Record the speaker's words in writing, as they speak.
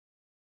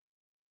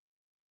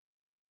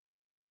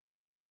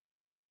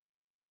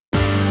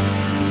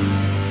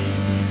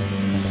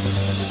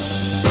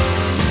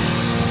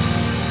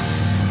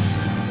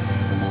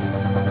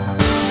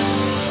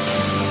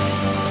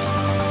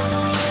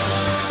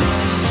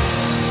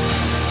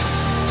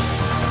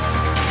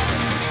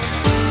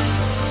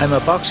I'm a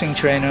boxing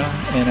trainer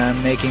and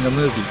I'm making a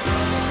movie.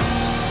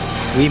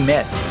 We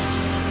met.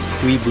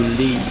 We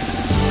believe.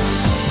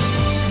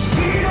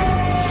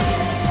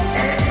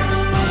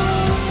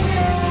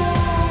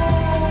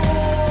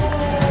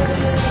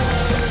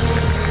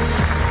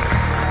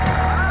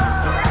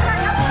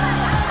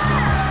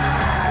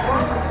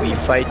 We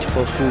fight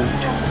for food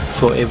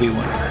for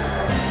everyone.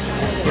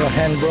 Your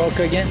hand broke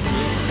again?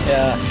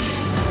 Yeah,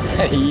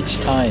 each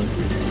time.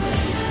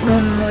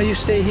 No, you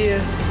stay here.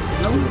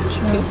 No, it's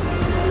okay.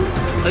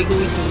 I go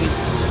into it.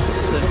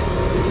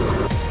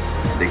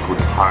 They could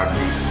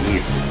hardly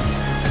eat.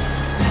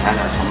 And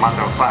as a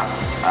matter of fact,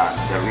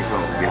 the reason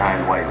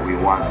behind why we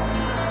won,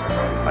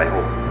 I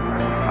hope,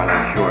 and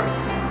I'm sure,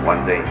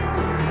 one day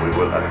we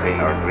will attain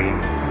our dream.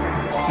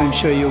 I'm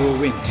sure you will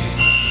win.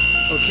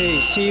 Okay,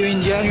 see you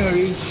in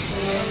January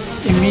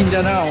in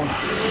Mindanao.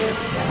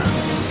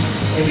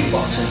 Every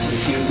boxer,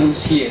 if you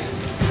lose here,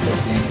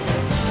 that's the end.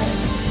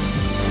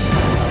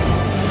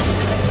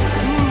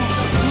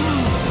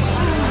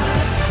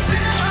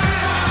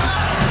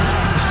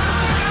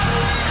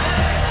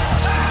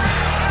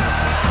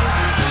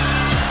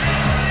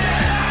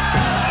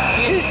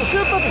 He's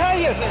super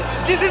tired.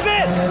 This is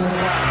it.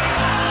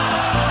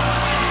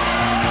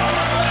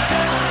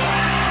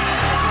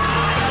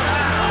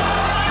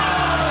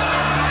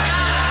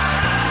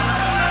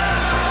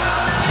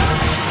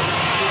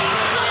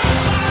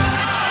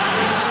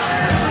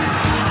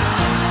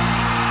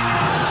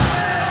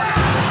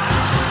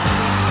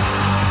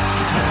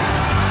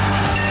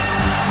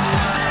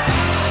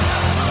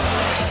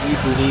 We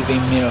believe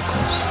in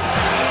miracles.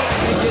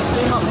 This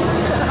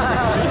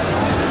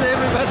is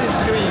everybody's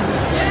dream.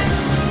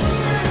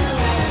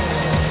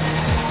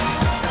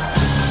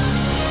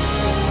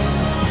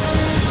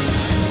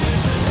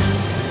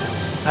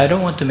 I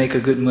don't want to make a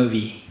good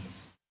movie.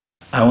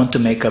 I want to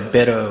make a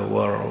better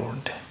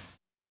world.